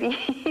look. Maybe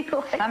he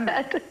liked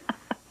that.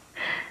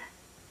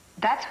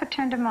 That's what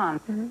turned him on.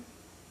 Mm-hmm.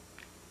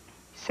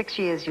 6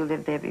 years you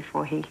lived there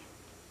before he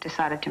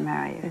decided to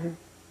marry you. Mm-hmm.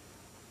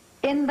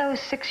 In those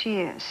 6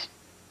 years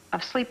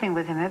of sleeping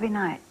with him every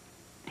night,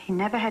 he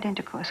never had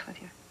intercourse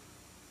with you.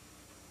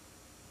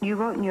 You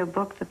wrote in your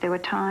book that there were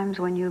times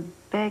when you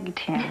begged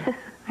him.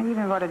 I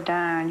even wrote it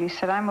down. You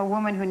said, I'm a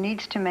woman who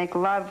needs to make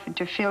love and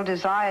to feel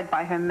desired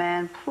by her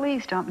man.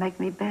 Please don't make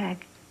me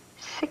beg.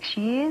 6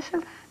 years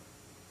of that?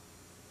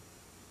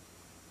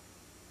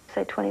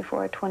 Say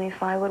 24 or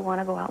 25 would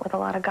want to go out with a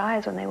lot of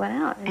guys when they went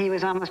out. He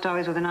was almost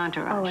always with an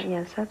entourage. Oh,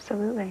 yes,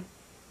 absolutely.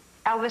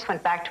 Elvis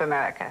went back to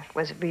America,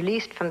 was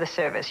released from the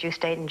service. You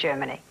stayed in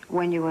Germany.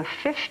 When you were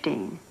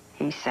 15,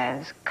 he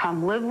says,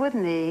 come live with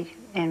me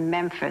in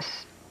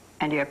Memphis.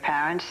 And your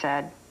parents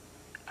said,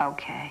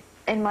 okay.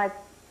 In my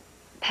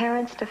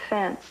parents'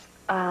 defense,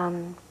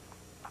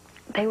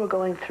 they were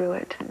going through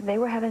it. They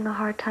were having a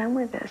hard time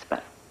with this,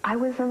 but I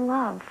was in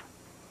love.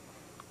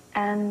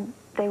 And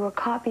they were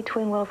caught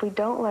between, well, if we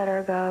don't let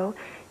her go,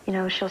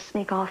 she'll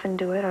sneak off and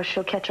do it, or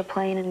she'll catch a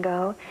plane and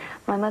go.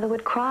 My mother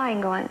would cry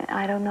and go,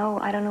 I don't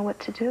know what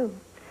to do.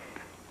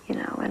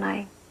 And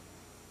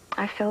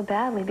I feel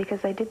badly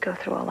because they did go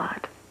through a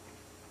lot.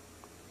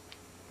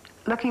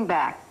 Looking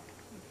back,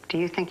 do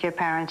you think your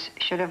parents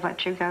should have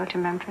let you go to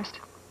Memphis?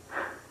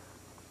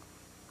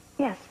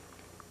 Yes.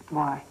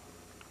 Why?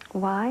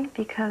 Why?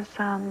 Because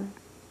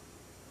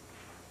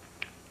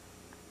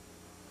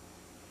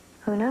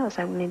who knows?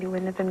 I maybe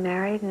wouldn't have been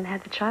married and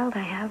had the child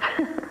I have.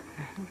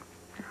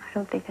 I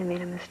don't think they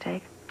made a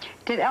mistake.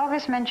 Did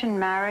Elvis mention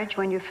marriage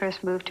when you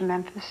first moved to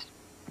Memphis?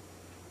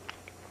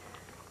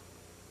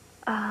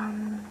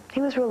 He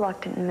was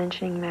reluctant in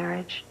mentioning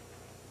marriage.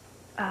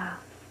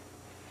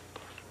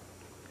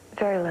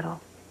 Very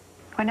little.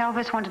 When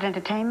Elvis wanted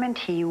entertainment,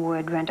 he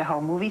would rent a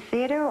whole movie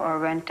theater or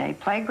rent a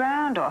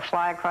playground or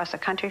fly across the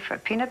country for a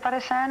peanut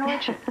butter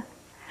sandwich.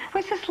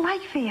 What's this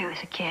like for you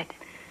as a kid?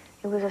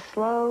 It was a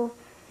slow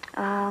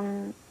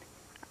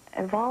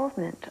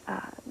involvement.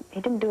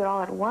 He didn't do it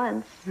all at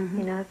once. Mm-hmm.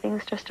 You know,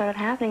 things just started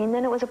happening. And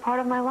then it was a part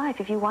of my life.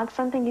 If you want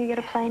something, you get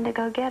a plane to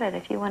go get it.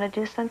 If you want to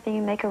do something,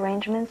 you make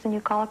arrangements and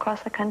you call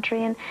across the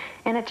country and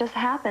it just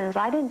happens.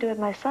 I didn't do it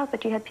myself,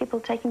 but you had people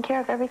taking care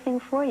of everything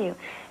for you.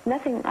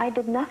 Nothing, I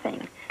did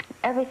nothing.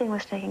 Everything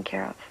was taken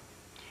care of.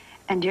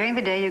 And during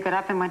the day, you got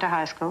up and went to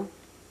high school.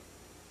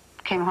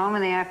 Came home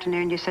in the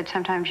afternoon. You said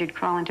sometimes you'd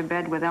crawl into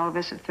bed with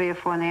Elvis at 3 or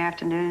 4 in the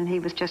afternoon, and he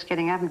was just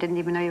getting up and didn't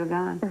even know you were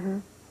gone. Mm-hmm.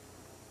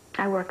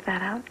 I worked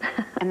that out.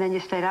 And then you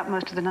stayed up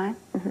most of the night?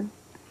 Mm-hmm.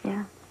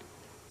 Yeah.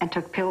 And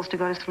took pills to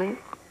go to sleep?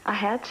 I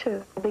had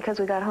to.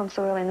 Because we got home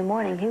so early in the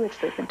morning, he would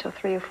sleep until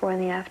 3 or 4 in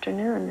the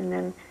afternoon, and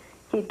then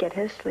he'd get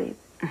his sleep.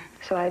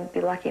 So I'd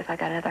be lucky if I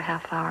got another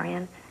half hour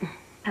in.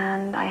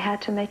 And I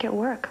had to make it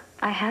work.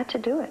 I had to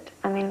do it.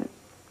 I mean,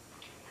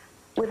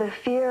 with a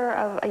fear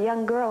of a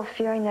young girl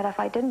fearing that if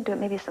I didn't do it,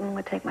 maybe someone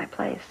would take my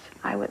place.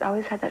 I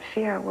always had that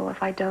fear, well,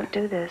 if I don't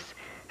do this,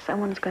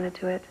 someone's going to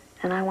do it,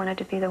 and I wanted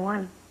to be the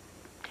one.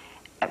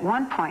 At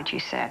one point, you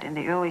said, in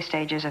the early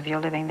stages of your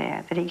living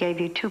there, that he gave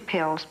you 2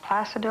 pills.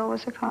 Placidil,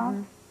 was it called?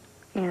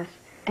 Mm-hmm. Yes.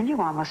 And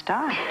you almost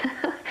died.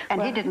 And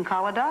well, he didn't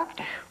call a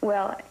doctor.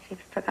 Well, he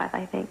forgot,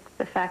 I think,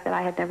 the fact that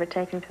I had never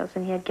taken pills,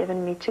 and he had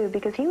given me 2,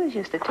 because he was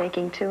used to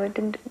taking 2. It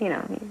didn't, you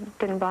know, it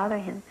didn't bother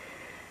him.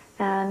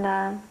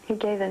 And he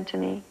gave them to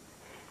me,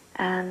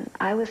 and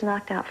I was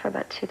knocked out for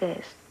about 2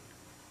 days.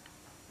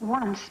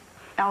 Once,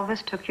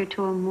 Elvis took you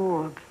to a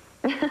morgue.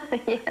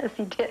 Yes,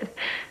 he did.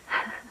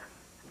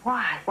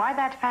 Why? Why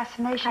that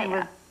fascination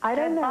with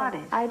dead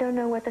bodies? I don't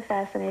know what the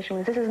fascination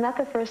was. This is not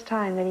the first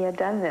time that he had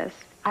done this.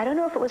 I don't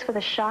know if it was for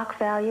the shock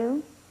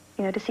value,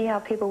 you know, to see how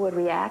people would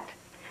react,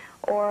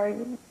 or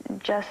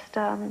just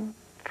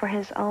for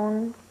his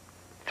own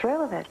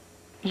thrill of it.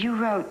 You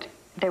wrote,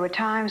 there were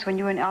times when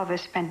you and Elvis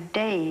spent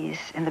days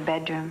in the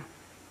bedroom.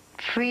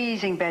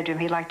 Freezing bedroom,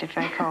 he liked it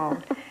very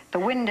cold. The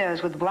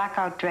windows with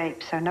blackout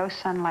drapes so no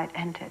sunlight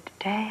entered,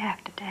 day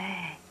after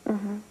day.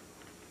 Mm-hmm.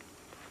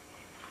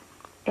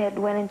 It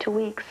went into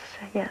weeks,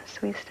 yes.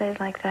 We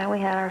stayed like that. We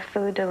had our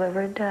food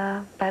delivered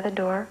by the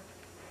door.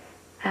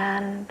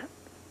 And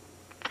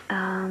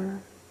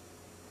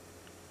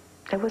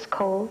it was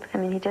cold. I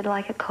mean, he did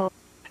like it cold.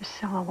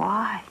 Priscilla,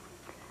 why?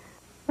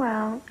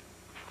 Well,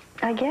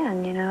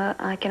 again, you know,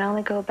 I can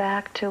only go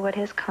back to what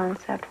his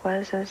concept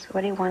was as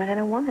what he wanted in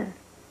a woman.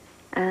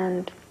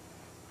 And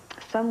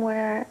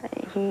somewhere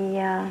he,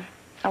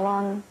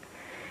 along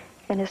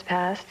in his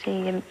past,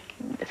 he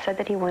said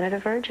that he wanted a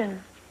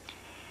virgin.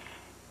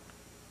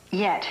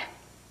 Yet,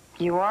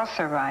 you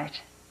also write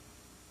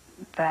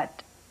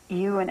that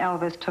you and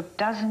Elvis took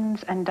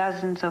dozens and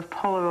dozens of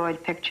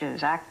Polaroid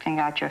pictures acting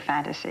out your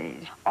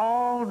fantasies.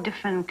 All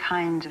different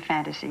kinds of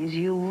fantasies.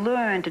 You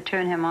learned to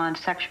turn him on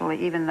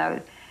sexually even though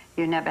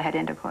you never had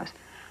intercourse.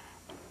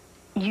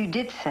 You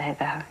did say,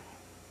 though,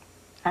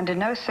 under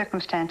no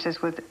circumstances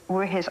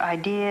were his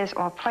ideas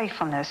or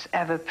playfulness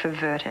ever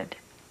perverted.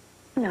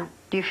 No.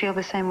 Do you feel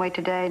the same way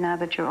today now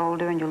that you're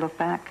older and you look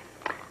back?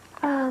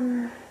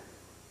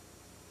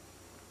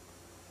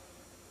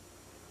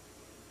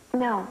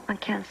 No, I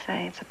can't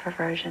say it's a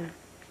perversion.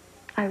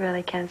 I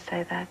really can't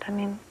say that. I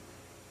mean,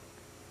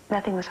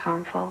 nothing was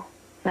harmful.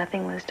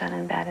 Nothing was done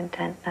in bad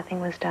intent. Nothing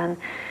was done,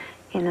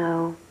 you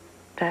know,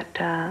 that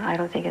I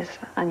don't think is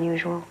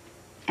unusual.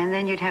 And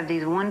then you'd have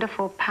these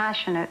wonderful,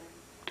 passionate,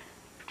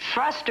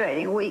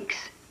 frustrating weeks,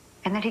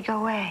 and then he'd go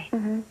away.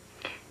 Mm-hmm. And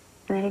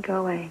then he'd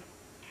go away.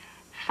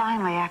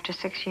 Finally, after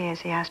 6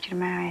 years, he asked you to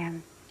marry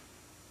him.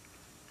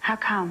 How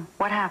come?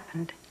 What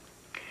happened?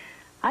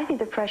 I think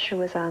the pressure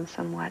was on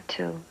somewhat,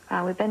 too.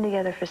 We've been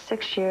together for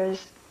 6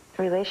 years.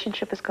 The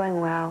relationship was going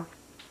well.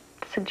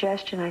 The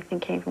suggestion, I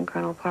think, came from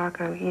Colonel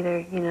Parker. Either,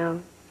 you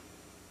know,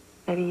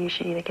 maybe you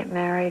should either get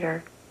married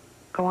or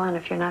go on.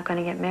 If you're not going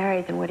to get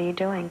married, then what are you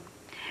doing?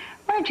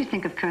 What did you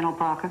think of Colonel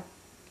Parker,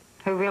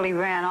 who really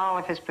ran all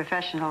of his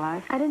professional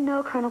life? I didn't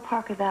know Colonel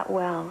Parker that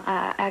well.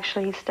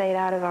 Actually, he stayed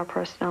out of our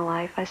personal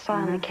life. I saw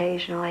him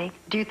occasionally.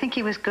 Do you think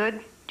he was good?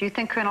 Do you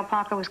think Colonel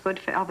Parker was good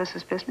for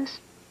Elvis's business?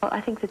 Well, I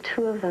think the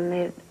two of them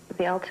made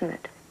the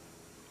ultimate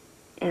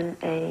in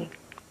a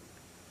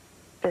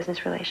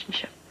business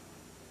relationship.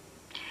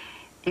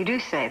 You do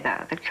say,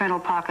 though, that Colonel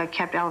Parker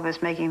kept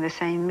Elvis making the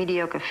same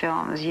mediocre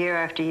films year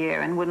after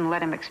year and wouldn't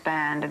let him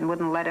expand and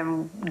wouldn't let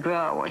him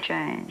grow or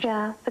change.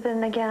 Yeah, but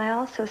then again, I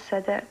also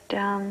said that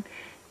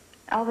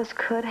Elvis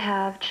could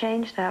have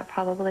changed that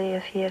probably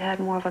if he had had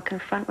more of a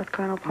confront with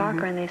Colonel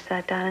Parker and they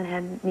sat down and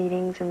had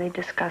meetings and they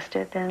discussed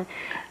it. And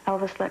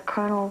Elvis let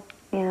Colonel,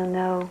 you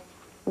know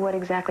what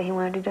exactly he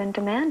wanted to do and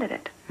demanded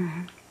it.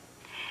 Mm-hmm.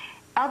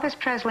 Elvis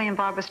Presley and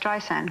Barbra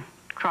Streisand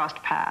crossed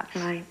paths.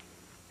 Right.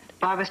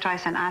 Barbra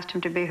Streisand asked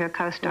him to be her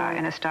co-star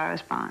in A Star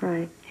Is Born.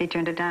 Right. He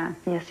turned it down.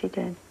 Yes, he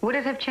did. Would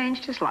it have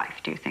changed his life,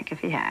 do you think, if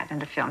he had, and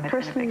the film had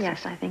Personally, been a big yes,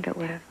 success? I think it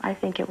would have. I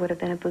think it would have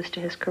been a boost to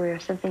his career,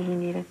 something he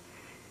needed.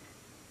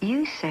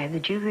 You said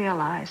that you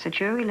realized that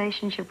your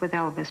relationship with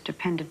Elvis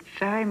depended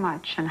very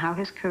much on how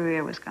his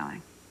career was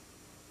going.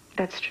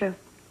 That's true.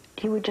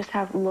 He would just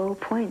have low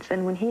points,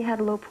 and when he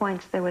had low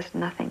points, there was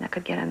nothing that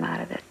could get him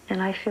out of it.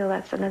 And I feel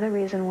that's another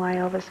reason why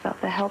Elvis felt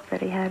the help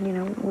that he had, you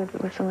know,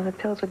 with some of the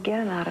pills would get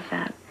him out of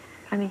that.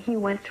 I mean, he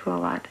went through a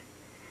lot.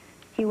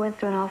 He went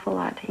through an awful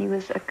lot. He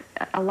was,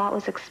 a lot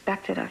was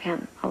expected of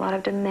him. A lot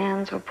of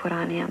demands were put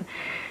on him.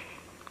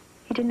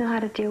 He didn't know how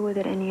to deal with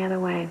it any other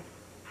way.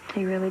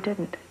 He really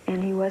didn't.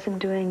 And he wasn't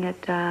doing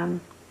it,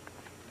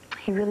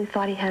 he really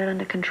thought he had it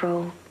under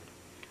control.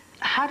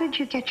 How did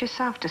you get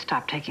yourself to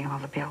stop taking all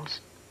the pills?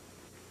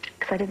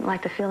 Because I didn't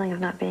like the feeling of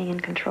not being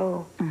in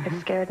control. Mm-hmm. It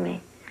scared me.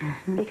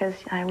 Mm-hmm. Because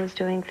I was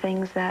doing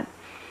things that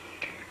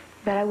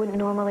I wouldn't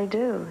normally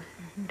do.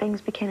 Mm-hmm.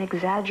 Things became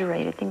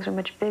exaggerated. Things were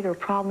much bigger.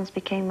 Problems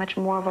became much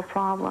more of a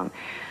problem.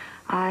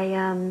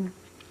 I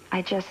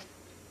just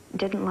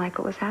didn't like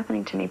what was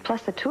happening to me.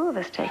 Plus, the two of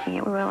us taking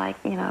it, we were like,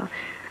 you know,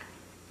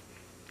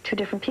 two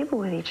different people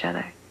with each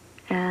other.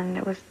 And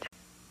it was...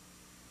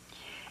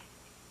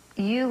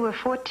 You were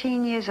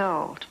 14 years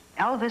old.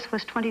 Elvis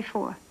was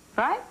 24,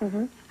 right?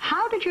 Mm-hmm.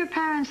 How did your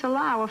parents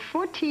allow a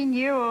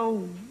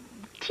 14-year-old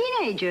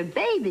teenager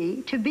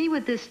baby to be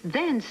with this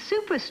then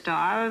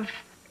superstar of...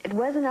 It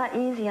was not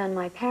easy on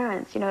my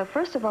parents. You know,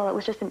 first of all, it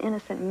was just an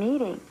innocent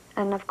meeting.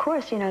 And of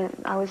course, you know,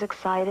 I was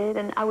excited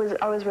and I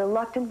was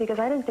reluctant because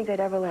I didn't think they'd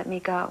ever let me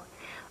go.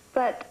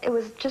 But it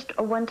was just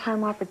a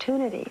one-time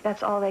opportunity.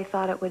 That's all they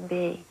thought it would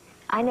be.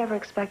 I never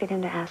expected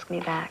him to ask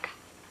me back.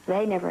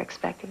 They never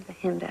expected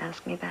him to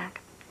ask me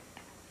back.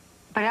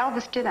 But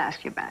Elvis did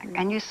ask you back,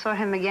 and you saw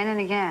him again and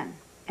again.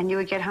 And you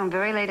would get home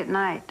very late at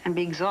night and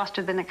be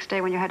exhausted the next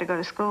day when you had to go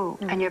to school.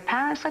 Mm-hmm. And your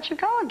parents let you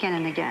go again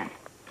and again.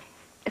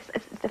 It's,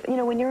 you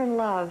know, when you're in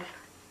love,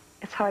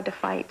 it's hard to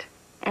fight.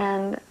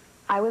 And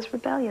I was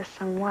rebellious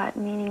somewhat,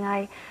 meaning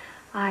I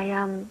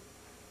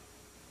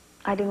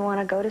didn't want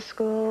to go to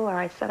school, or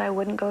I said I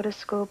wouldn't go to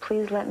school.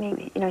 Please let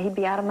me, you know, he'd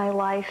be out of my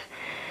life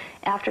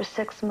after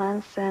 6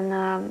 months,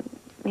 and,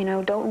 you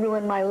know, don't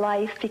ruin my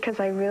life, because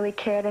I really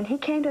cared. And he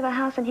came to the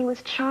house, and he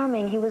was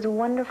charming. He was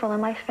wonderful,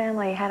 and my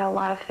family had a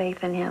lot of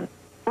faith in him.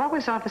 What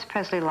was Elvis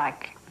Presley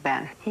like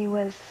then? He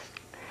was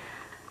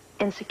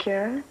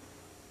insecure.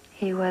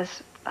 He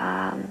was,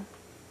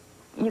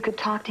 you could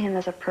talk to him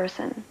as a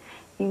person.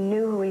 You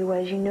knew who he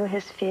was. You knew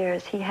his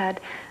fears. He had,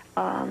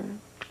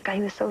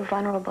 he was so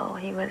vulnerable.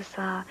 He was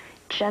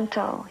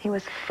gentle. He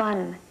was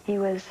fun. He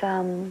was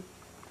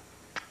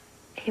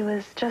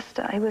just,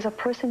 he was a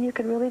person you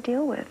could really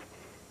deal with.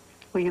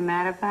 Were you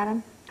mad about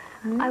him?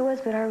 I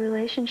was, but our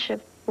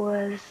relationship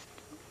was,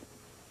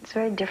 it's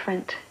very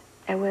different.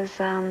 It was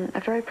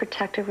a very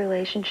protective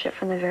relationship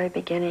from the very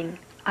beginning.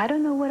 I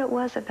don't know what it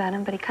was about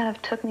him, but he kind of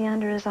took me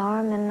under his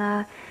arm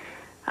and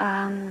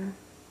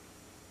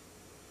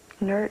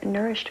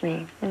nourished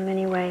me in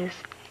many ways.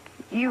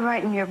 You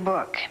write in your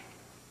book,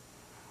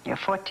 you're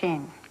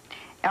 14,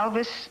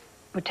 Elvis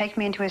would take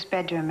me into his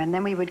bedroom, and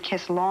then we would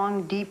kiss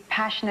long, deep,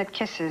 passionate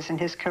kisses, and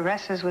his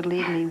caresses would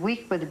leave me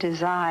weak with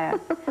desire.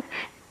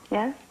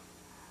 Yes,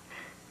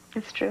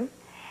 it's true.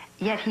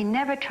 Yet he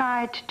never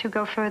tried to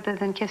go further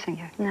than kissing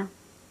you. No.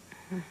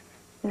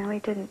 No, he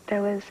didn't.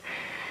 There was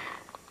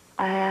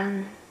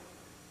an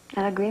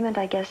agreement,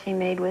 I guess, he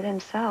made with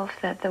himself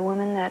that the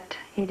woman that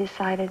he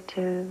decided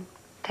to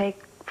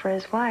take for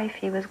his wife,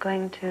 he was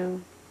going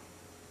to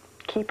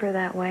keep her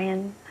that way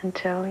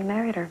until he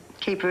married her.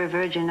 Keep her a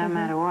virgin no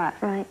matter what.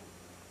 Right.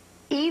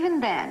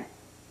 Even then,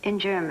 in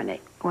Germany,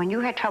 when you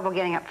had trouble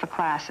getting up for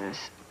classes,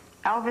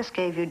 Elvis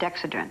gave you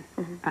Dexedrine.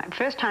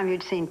 First time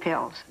you'd seen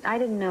pills. I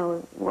didn't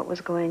know what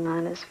was going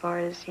on as far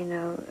as, you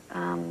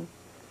know,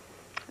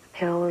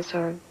 pills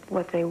or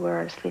what they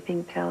were,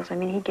 sleeping pills. I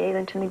mean, he gave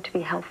them to me to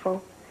be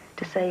helpful,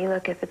 to say,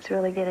 look, if it's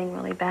really getting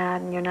really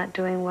bad and you're not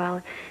doing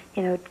well,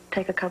 you know,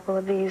 take a couple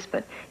of these.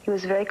 But he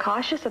was very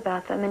cautious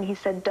about them, and he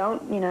said,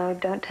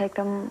 don't take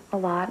them a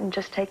lot, and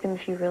just take them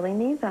if you really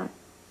need them.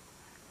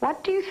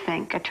 What do you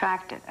think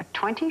attracted a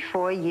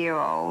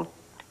 24-year-old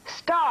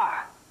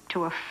star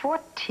to a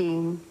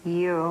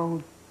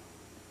 14-year-old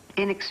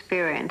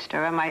inexperienced?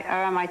 Or am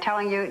I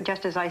telling you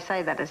just as I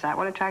say that? Is that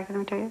what attracted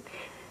him to you?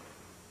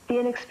 The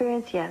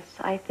inexperience, yes.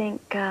 I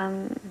think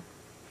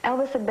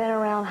Elvis had been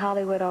around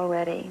Hollywood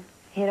already.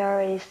 He had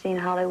already seen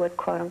Hollywood,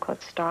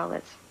 quote-unquote,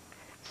 starlets.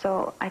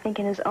 So I think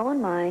in his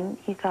own mind,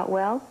 he thought,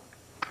 well,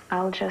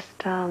 I'll just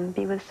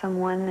be with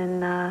someone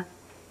and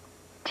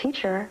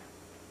teach her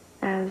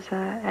as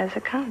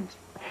it comes.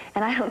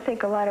 And I don't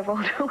think a lot of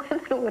older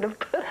women would have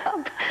put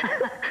up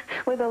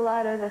with a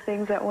lot of the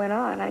things that went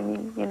on. I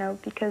mean, you know,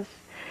 because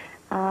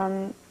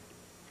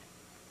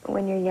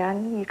when you're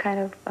young, you kind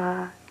of,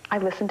 I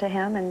listened to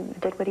him and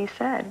did what he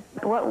said.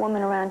 What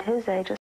woman around his age